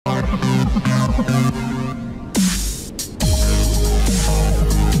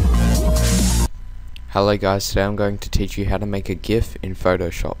Hello guys, today I'm going to teach you how to make a GIF in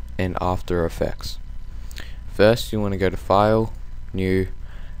Photoshop and After Effects. First you want to go to File, New,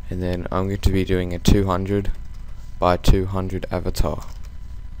 and then I'm going to be doing a 200 by 200 avatar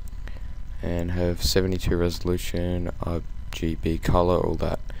and have 72 resolution, RGB color, all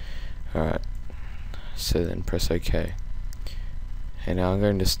that. Alright, so then press OK. And now I'm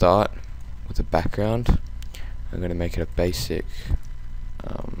going to start with a background. I'm going to make it a basic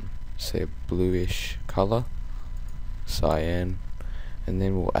say a bluish color, cyan, and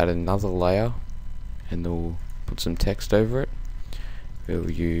then we'll add another layer and then we'll put some text over it. We'll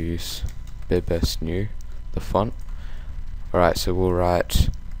use Best New, the font. Alright, so we'll write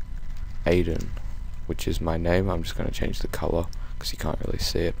Aiden, which is my name. I'm just going to change the color because you can't really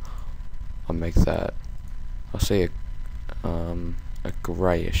see it. I'll make that, I'll say a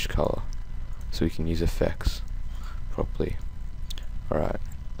grayish color so we can use effects properly. Alright,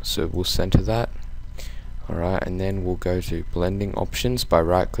 so we'll center that. Alright, and then we'll go to blending options by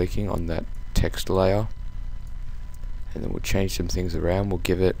right clicking on that text layer, and then we'll change some things around. We'll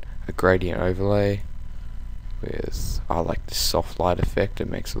give it a gradient overlay with, I like the soft light effect, it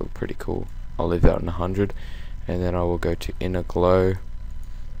makes it look pretty cool. I'll leave that on 100, and then I will go to inner glow,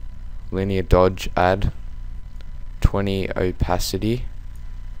 linear dodge, add 20 opacity,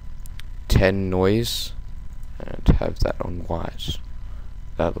 10 noise, and have that on white.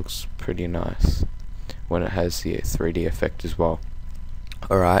 That looks pretty nice when it has the 3D effect as well.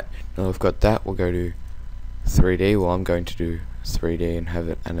 Alright, now we've got that, we'll go to 3D. Well, I'm going to do 3D and have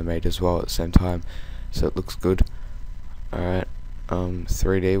it animate as well at the same time so it looks good. Alright,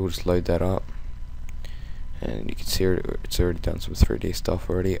 3D, we'll just load that up and you can see it's already done some 3D stuff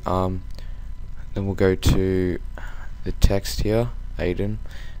already. Then we'll go to the text here, Aiden,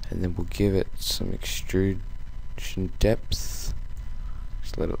 and then we'll give it some extrusion depth.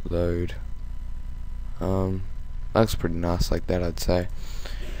 Just let it load. Looks pretty nice like that, I'd say.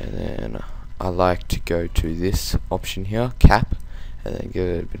 And then I like to go to this option here, cap, and then give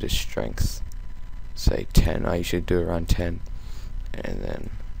it a bit of strength, say 10. I usually do around 10, and then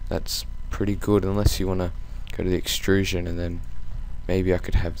that's pretty good, unless you want to go to the extrusion, and then maybe I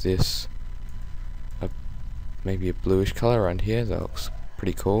could have this maybe a bluish color around here. That looks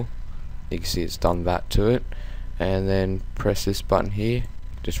pretty cool. You can see it's done that to it, and then press this button here,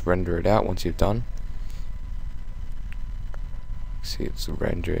 just render it out once you've done. See, it's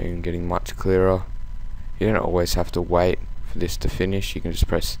rendering, getting much clearer. You don't always have to wait for this to finish. You can just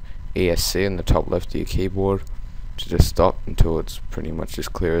press ESC in the top left of your keyboard to just stop until it's pretty much as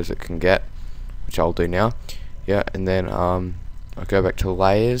clear as it can get, which I'll do now. Yeah, and then I'll go back to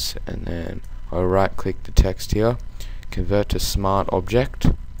layers, and then I'll right click the text here, convert to smart object,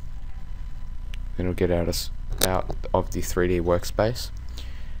 then it'll get out of the 3D workspace.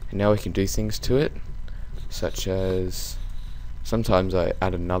 And now we can do things to it, such as sometimes I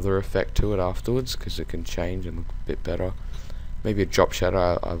add another effect to it afterwards because it can change and look a bit better. Maybe a drop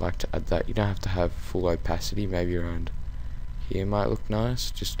shadow, I like to add that. You don't have to have full opacity, maybe around here might look nice,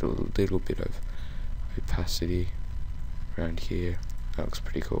 just a little bit of opacity around here. That looks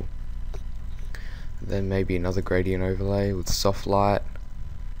pretty cool. And then maybe another gradient overlay with soft light.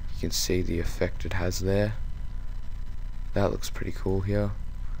 You can see the effect it has there. That looks pretty cool here.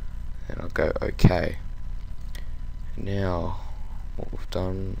 And I'll go OK. Now what we've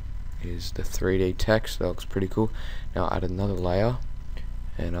done is the 3D text. That looks pretty cool. Now I'll add another layer,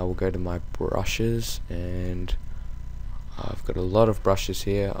 and I will go to my brushes, and I've got a lot of brushes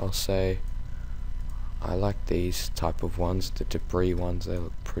here. I'll say I like these type of ones, the debris ones. They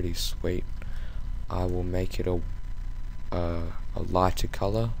look pretty sweet. I will make it a lighter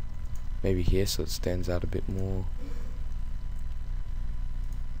color, maybe here, so it stands out a bit more.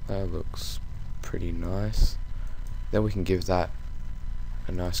 That looks pretty nice. Then we can give that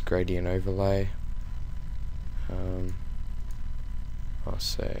a nice gradient overlay. I'll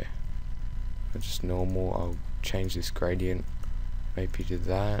say just normal. I'll change this gradient maybe to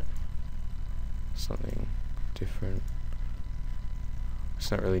that, something different.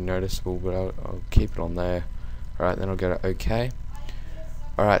 It's not really noticeable, but I'll keep it on there. Alright, then I'll go to OK.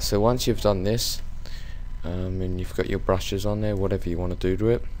 Alright, so once you've done this, and you've got your brushes on there, whatever you want to do to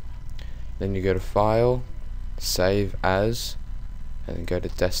it, then you go to File, Save As, and then go to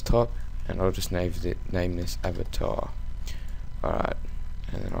Desktop, and I'll just name this Avatar. Alright,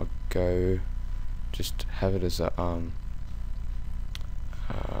 and then I'll go just have it as a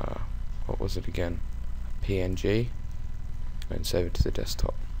what was it again? PNG, and save it to the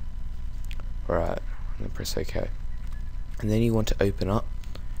desktop. Alright, and then press OK. And then you want to open up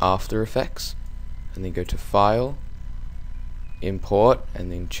After Effects, and then go to File, import,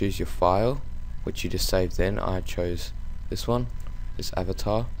 and then choose your file, which you just saved then. I chose this one, this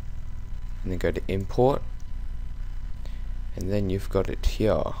avatar, and then go to import, and then you've got it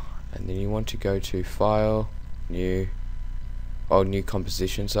here, and then you want to go to file, new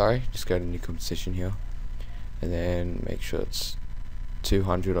composition, sorry, just go to new composition here, and then make sure it's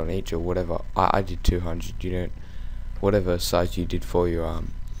 200 on each, or whatever. I did 200. You don't, whatever size you did for your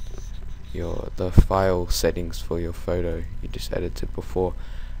the file settings for your photo you just edited before,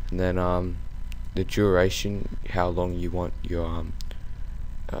 and then the duration, how long you want your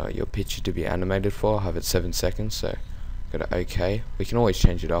picture to be animated for. I have it 7 seconds, so go to OK. We can always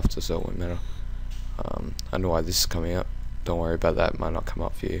change it after, so it won't matter. I know why this is coming up. Don't worry about that. It might not come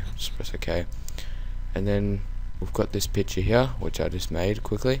up for you. Just press OK. And then we've got this picture here, which I just made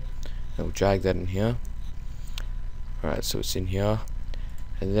quickly, and we'll drag that in here. Alright, so it's in here,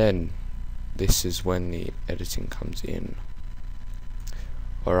 and then this is when the editing comes in.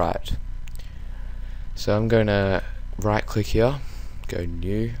 Alright, so I'm going to right click here, go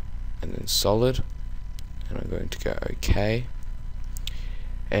new, and then solid, and I'm going to go OK.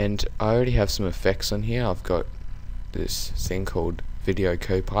 And I already have some effects on here. I've got this thing called Video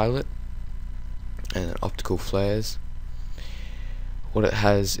Copilot, and then optical flares. What it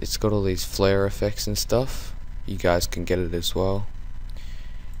has, it's got all these flare effects and stuff. You guys can get it as well.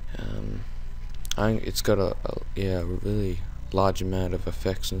 It's got a really large amount of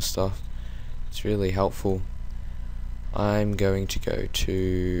effects and stuff. It's really helpful. I'm going to go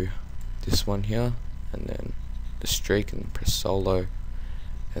to this one here, and then the streak, and press solo,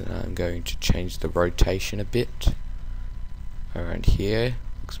 and I'm going to change the rotation a bit around here.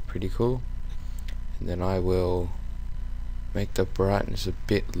 Looks pretty cool. And then I will make the brightness a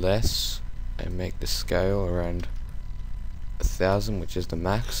bit less and make the scale around 1000, which is the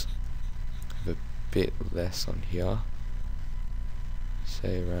max. Have a bit less on here,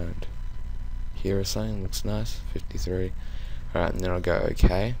 say around here or something. Looks nice. 53. Alright, and then I'll go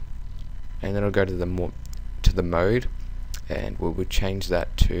OK, and then I'll go to the mode, and we will change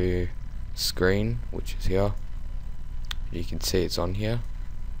that to screen, which is here. You can see it's on here.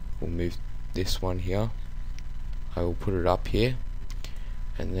 We'll move this one here. I will put it up here,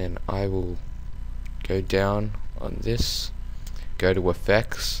 and then I will go down on this, go to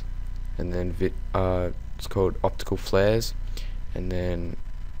effects, and then it's called optical flares, and then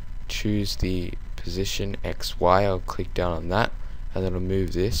choose the position XY. I'll click down on that, and then I'll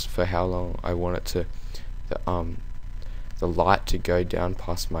move this for how long I want it to, the light to go down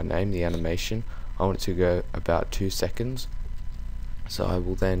past my name, the animation. I want it to go about 2 seconds, so I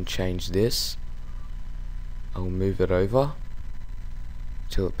will then change this. I'll move it over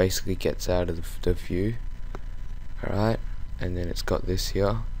till it basically gets out of the view. Alright, and then it's got this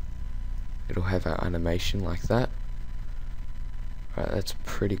here. It'll have our animation like that. Alright, that's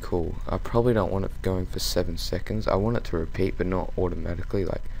pretty cool. I probably don't want it going for 7 seconds. I want it to repeat, but not automatically,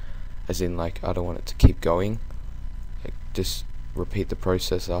 like as in, like, I don't want it to keep going. Like, just repeat the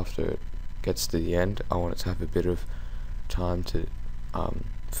process after it gets to the end. I want it to have a bit of time to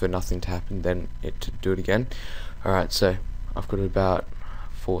for nothing to happen, then it to do it again. Alright, so I've got about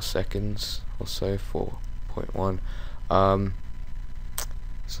 4 seconds or so, 4.1.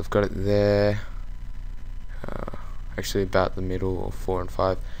 So I've got it there, actually about the middle of 4 and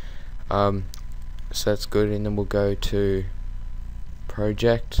 5. So that's good, and then we'll go to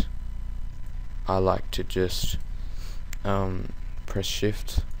project. I like to just press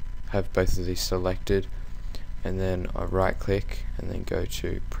shift, have both of these selected, and then I right click and then go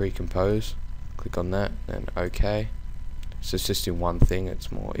to pre-compose, click on that, then OK. So it's just in one thing,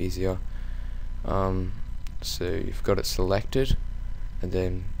 it's more easier. So you've got it selected, and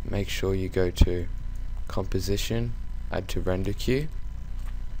then make sure you go to composition, add to render queue.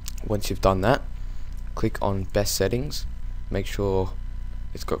 Once you've done that, click on best settings, make sure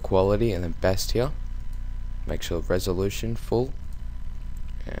it's got quality, and then best here, make sure resolution full,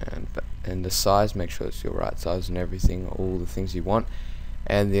 and the size, make sure it's your right size and everything, all the things you want.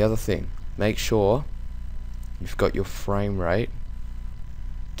 And the other thing, make sure you've got your frame rate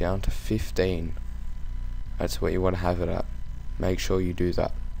down to 15. That's what you want to have it at. Make sure you do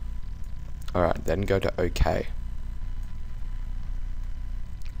that. Alright, then go to OK.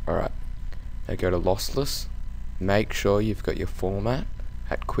 Alright, now go to lossless. Make sure you've got your format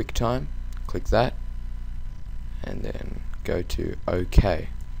at QuickTime. Click that, and then go to OK.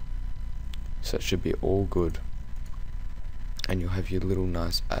 So it should be all good, and you'll have your little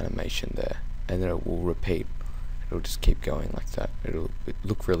nice animation there, and then it will repeat. It'll just keep going like that. It'll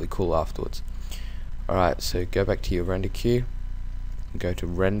look really cool afterwards. Alright, so go back to your render queue and go to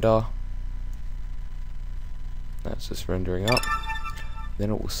render. That's just rendering up.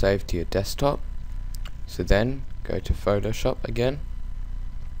 Then it will save to your desktop, So then go to Photoshop again.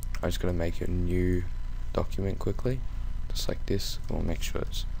 I'm just going to make a new document quickly, just like this. We'll make sure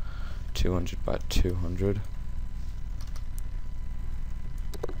it's 200 by 200.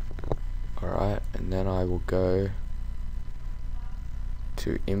 Alright, and then I will go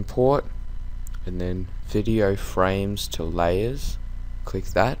to import and then video frames to layers. Click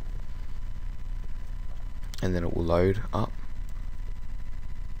that and then it will load up,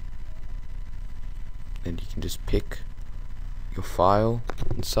 and you can just pick your file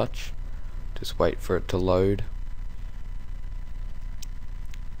and such. Just wait for it to load.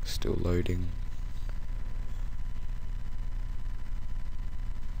 Still loading.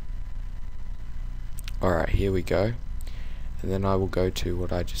 Alright, here we go. And then I will go to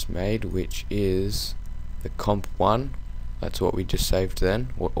what I just made, which is the comp1. That's what we just saved then,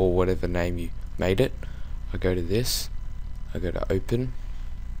 or whatever name you made it. I go to this, I go to open,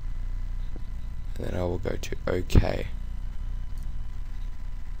 and then I will go to OK.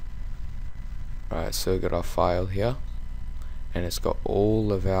 Alright, so we've got our file here, and it's got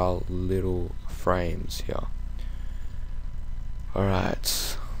all of our little frames here.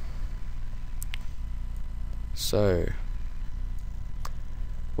 Alright, so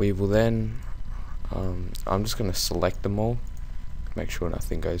we will then I'm just going to select them all, make sure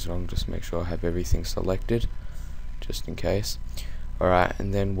nothing goes wrong, just make sure I have everything selected just in case. Alright,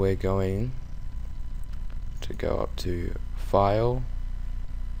 and then we're going to go up to File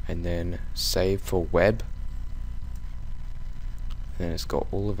and then Save for Web, and then it's got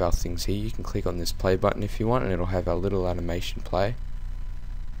all of our things here. You can click on this play button if you want, and it'll have our little animation play,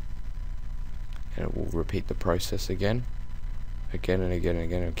 and it will repeat the process again and again and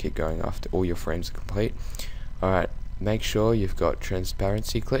again, and keep going after all your frames are complete. Alright, make sure you've got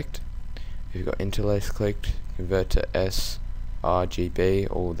transparency clicked, if you've got interlace clicked, convert to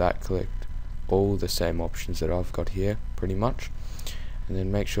sRGB, all that clicked, all the same options that I've got here pretty much. And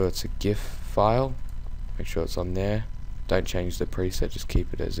then make sure it's a GIF file, make sure it's on there, don't change the preset, just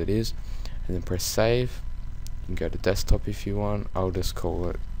keep it as it is, and then press save. You can go to desktop if you want. I'll just call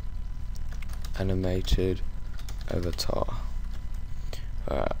it animated avatar.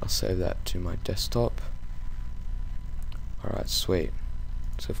 Alright, I'll save that to my desktop. Alright, sweet.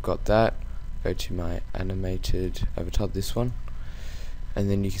 So I've got that. Go to my animated avatar, this one, and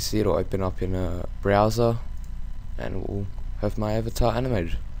then you can see it'll open up in a browser and we'll have my avatar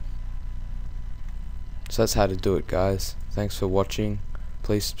animated. So that's how to do it, guys. Thanks for watching.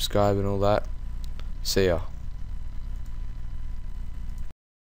 Please subscribe and all that. See ya.